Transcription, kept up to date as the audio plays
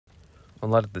A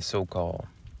lot of the so-called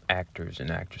actors and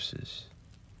actresses,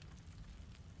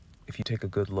 if you take a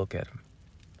good look at them,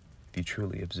 if you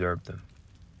truly observe them,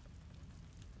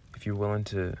 if you're willing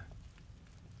to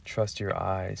trust your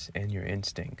eyes and your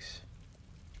instincts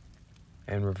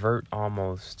and revert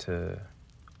almost to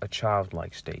a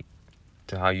childlike state,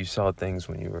 to how you saw things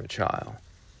when you were a child,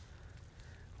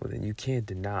 well, then you can't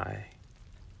deny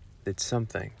that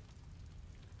something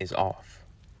is off.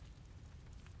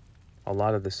 A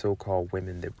lot of the so-called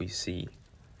women that we see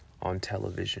on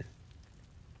television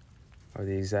are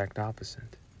the exact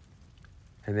opposite.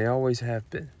 And they always have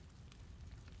been.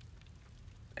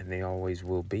 And they always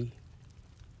will be.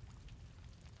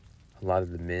 A lot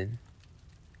of the men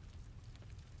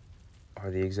are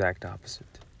the exact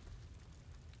opposite.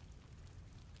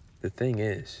 The thing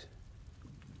is,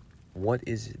 what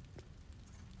is it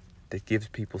that gives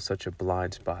people such a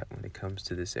blind spot when it comes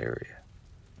to this area?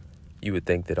 You would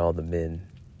think that all the men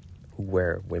who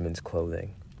wear women's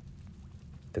clothing,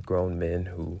 the grown men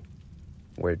who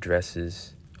wear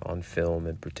dresses on film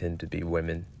and pretend to be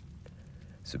women,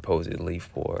 supposedly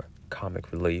for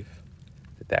comic relief,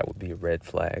 that would be a red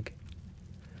flag.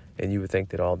 And you would think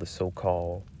that all the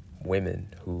so-called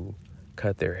women who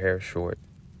cut their hair short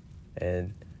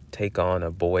and take on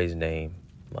a boy's name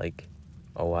like,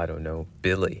 I don't know,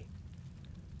 Billy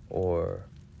or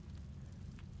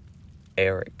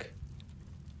Eric,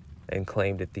 and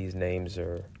claim that these names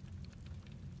are,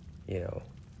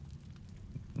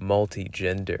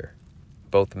 multi-gender,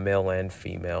 both male and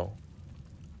female,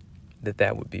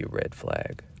 that would be a red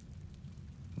flag.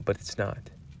 But it's not.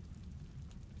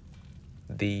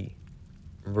 The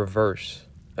reverse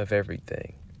of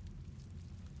everything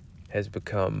has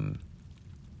become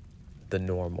the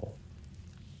normal,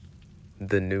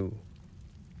 the new,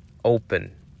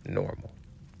 open normal,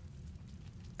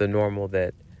 the normal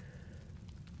that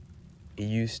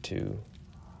used to,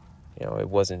 it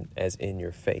wasn't as in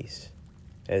your face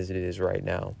as it is right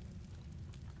now.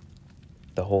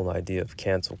 The whole idea of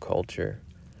cancel culture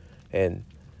and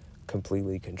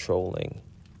completely controlling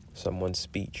someone's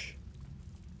speech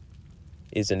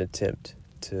is an attempt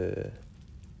to,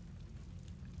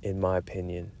 in my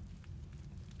opinion,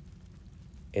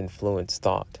 influence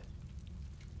thought,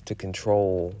 to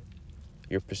control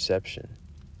your perception,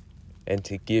 and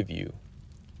to give you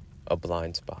a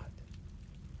blind spot,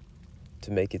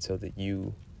 to make it so that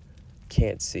you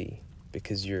can't see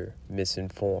because you're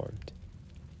misinformed,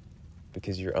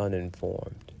 because you're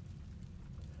uninformed.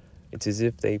 It's as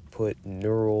if they put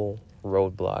neural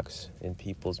roadblocks in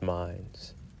people's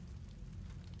minds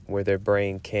where their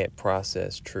brain can't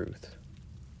process truth.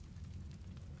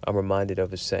 I'm reminded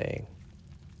of a saying: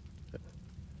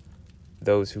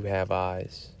 those who have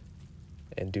eyes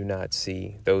and do not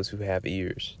see, those who have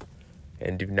ears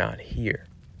and do not hear.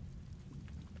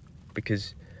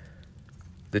 Because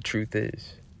the truth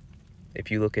is, if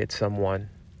you look at someone,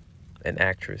 an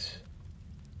actress,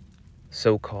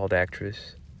 so-called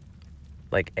actress,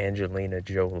 like Angelina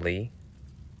Jolie,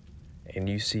 and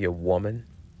you see a woman,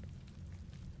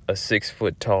 a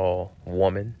 6-foot-tall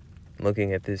woman,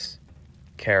 looking at this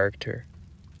character,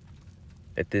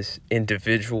 at this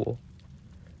individual,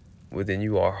 well, then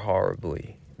you are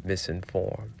horribly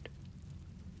misinformed.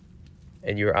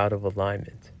 And you're out of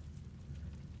alignment.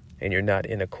 And you're not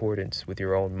in accordance with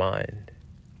your own mind.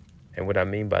 And what I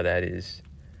mean by that is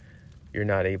you're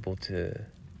not able to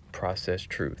process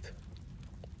truth.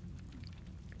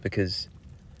 Because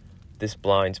this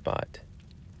blind spot,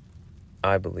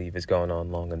 I believe, has gone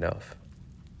on long enough.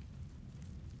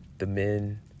 The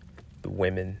men, the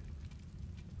women,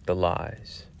 the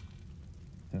lies,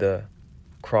 the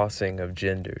crossing of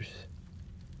genders.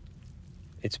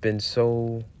 It's been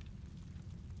so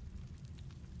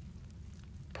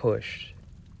pushed,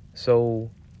 so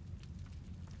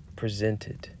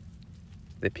presented,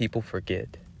 that people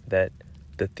forget that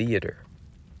the theater,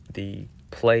 the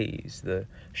plays, the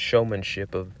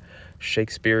showmanship of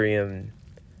Shakespearean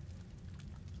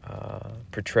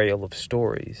portrayal of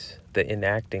stories, the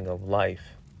enacting of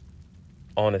life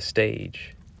on a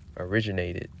stage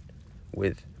originated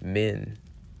with men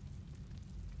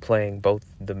playing both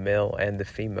the male and the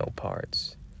female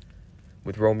parts,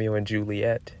 with Romeo and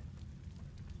Juliet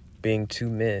being two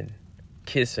men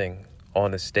kissing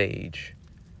on a stage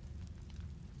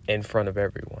in front of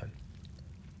everyone,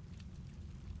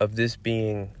 of this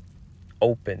being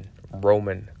open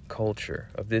Roman culture,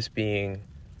 of this being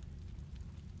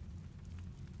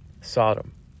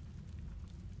Sodom,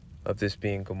 of this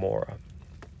being Gomorrah,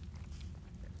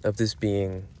 of this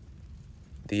being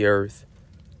the earth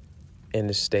in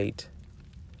a state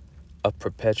of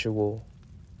perpetual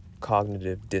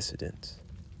cognitive dissidence.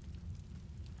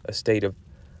 a state of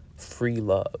free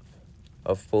love,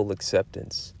 of full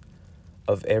acceptance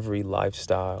of every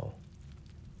lifestyle,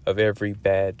 of every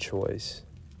bad choice,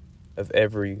 of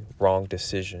every wrong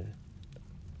decision,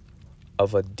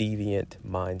 of a deviant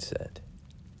mindset.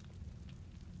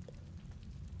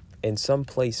 In some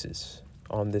places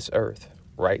on this earth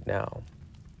right now,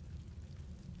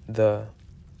 the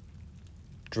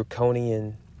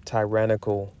draconian,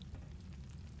 tyrannical,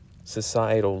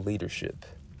 societal leadership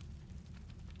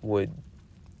would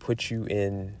put you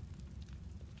in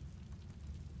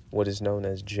what is known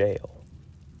as jail,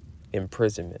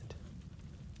 imprisonment,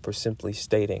 for simply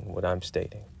stating what I'm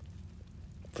stating,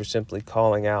 for simply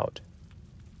calling out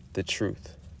the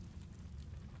truth,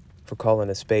 for calling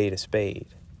a spade,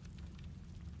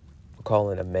 for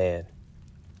calling a man,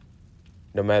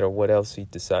 no matter what else he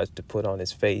decides to put on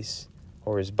his face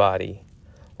or his body,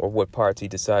 or what parts he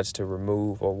decides to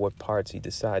remove or what parts he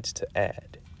decides to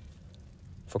add,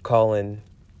 for calling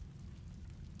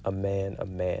a man,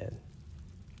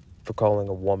 for calling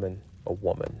a woman.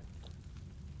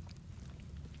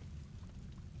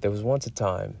 There was once a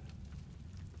time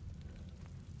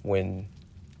when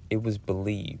it was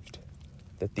believed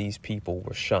that these people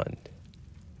were shunned.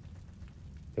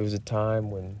 There was a time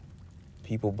when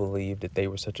people believed that they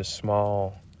were such a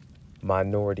small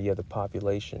minority of the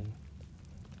population,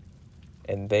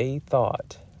 and they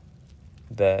thought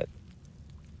that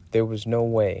there was no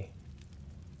way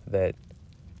that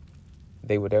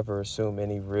they would ever assume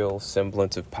any real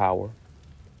semblance of power,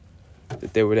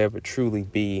 that there would ever truly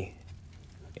be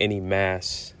any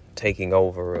mass taking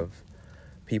over of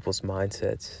people's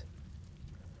mindsets,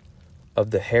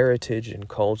 of the heritage and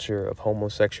culture of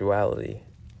homosexuality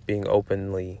being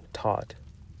openly taught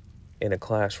in a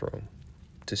classroom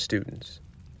to students.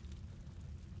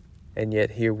 And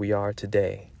yet here we are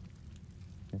today,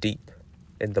 deep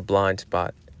in the blind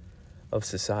spot of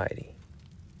society.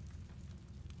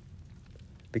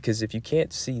 Because if you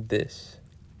can't see this,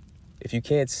 if you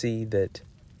can't see that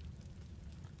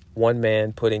one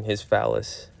man putting his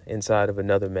phallus inside of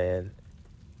another man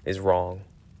is wrong,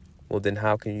 well then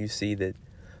how can you see that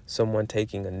someone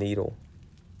taking a needle,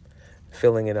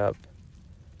 filling it up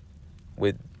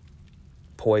with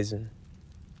poison,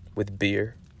 with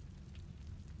beer,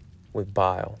 with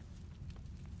bile,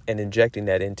 and injecting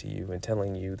that into you and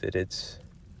telling you that it's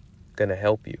going to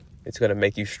help you, it's going to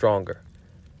make you stronger,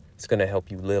 it's going to help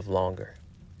you live longer?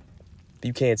 If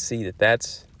you can't see that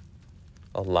that's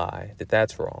a lie, that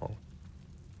that's wrong,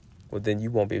 well then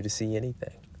you won't be able to see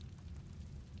anything.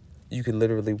 You could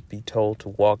literally be told to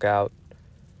walk out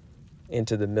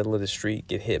into the middle of the street,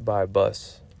 get hit by a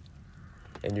bus,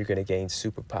 and you're going to gain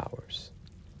superpowers.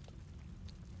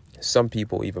 Some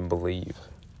people even believe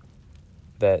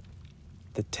that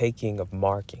the taking of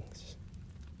markings,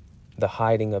 the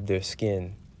hiding of their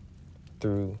skin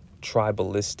through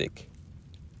tribalistic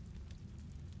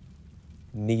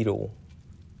needle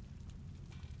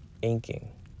inking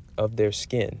of their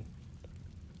skin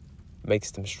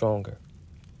makes them stronger,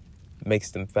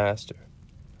 makes them faster,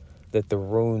 that the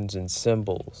runes and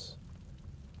symbols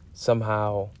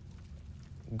somehow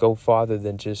go farther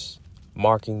than just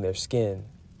marking their skin,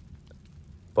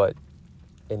 but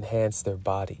enhance their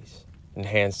bodies,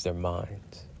 enhance their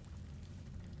minds.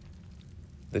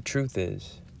 The truth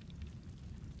is,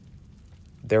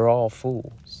 they're all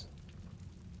fools.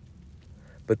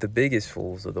 But the biggest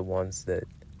fools are the ones that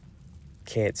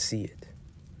can't see it.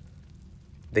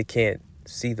 They can't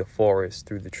see the forest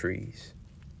through the trees.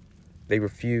 They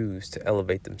refuse to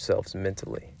elevate themselves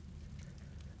mentally.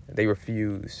 They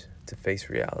refuse to face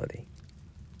reality.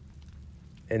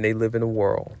 And they live in a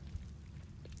world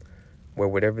where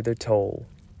whatever they're told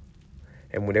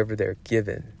and whatever they're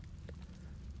given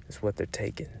is what they're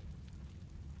taking.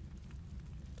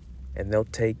 And they'll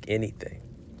take anything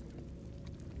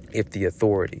if the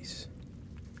authorities,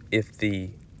 if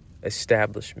the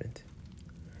establishment,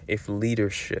 if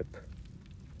leadership,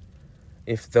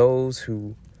 if those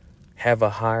who have a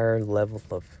higher level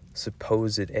of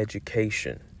supposed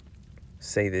education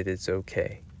say that it's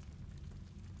okay.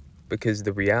 Because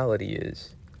the reality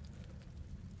is,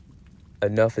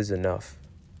 enough is enough,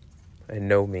 and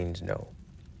no means no.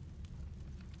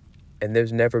 And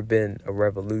there's never been a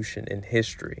revolution in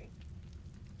history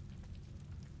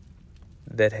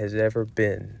that has ever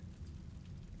been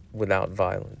without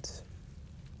violence.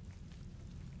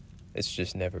 It's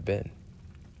just never been.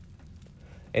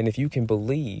 And if you can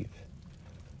believe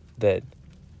that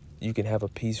you can have a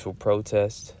peaceful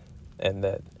protest, and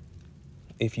that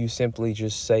if you simply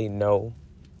just say no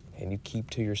and you keep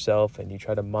to yourself and you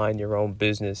try to mind your own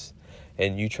business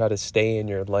and you try to stay in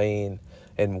your lane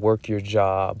and work your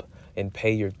job and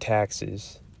pay your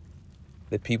taxes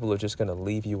that people are just going to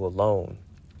leave you alone,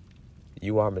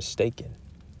 you are mistaken.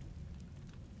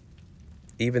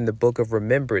 Even the book of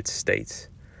Remembrance states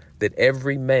that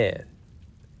every man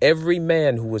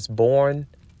who was born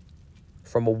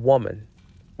from a woman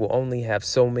will only have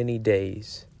so many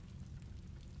days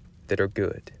that are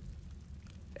good,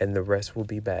 and the rest will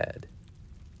be bad.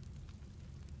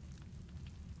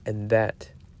 And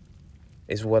that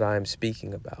is what I am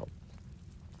speaking about.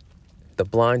 The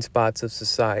blind spots of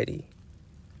society.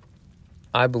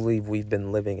 I believe we've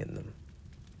been living in them.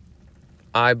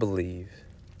 I believe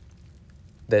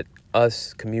that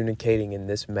us communicating in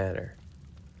this manner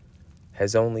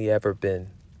has only ever been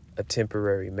a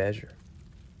temporary measure.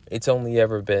 It's only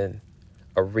ever been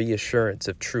a reassurance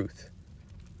of truth,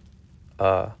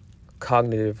 a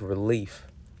cognitive relief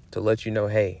to let you know,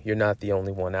 hey, you're not the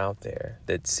only one out there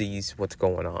that sees what's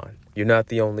going on. You're not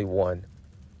the only one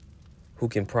who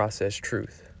can process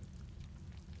truth.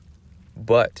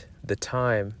 But the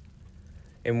time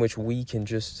in which we can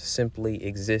just simply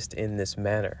exist in this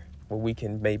manner, where we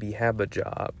can maybe have a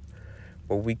job,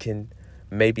 where we can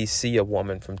maybe see a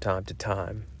woman from time to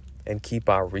time and keep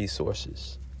our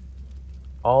resources,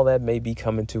 all that may be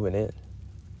coming to an end,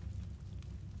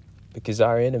 because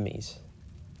our enemies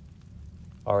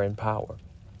are in power.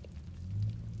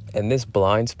 And this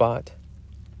blind spot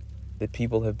that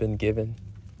people have been given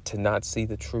to not see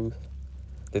the truth,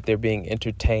 that they're being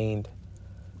entertained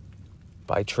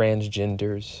by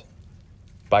transgenders,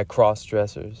 by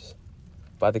cross-dressers,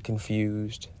 by the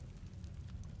confused,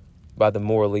 by the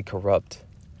morally corrupt,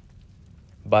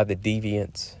 by the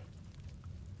deviants.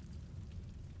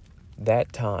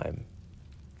 That time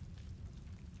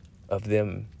of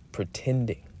them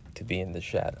pretending to be in the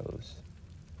shadows,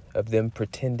 of them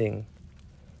pretending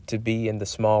to be in the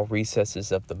small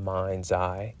recesses of the mind's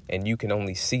eye, and you can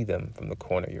only see them from the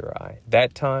corner of your eye.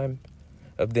 That time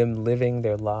of them living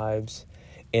their lives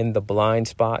in the blind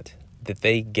spot that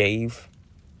they gave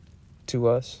to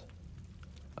us,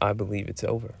 I believe it's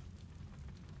over.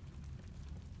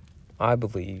 I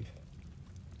believe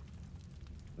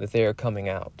that they are coming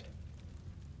out,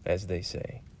 as they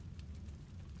say.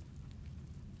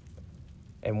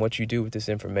 And what you do with this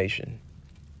information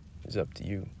is up to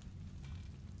you.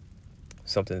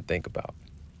 Something to think about.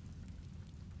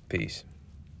 Peace.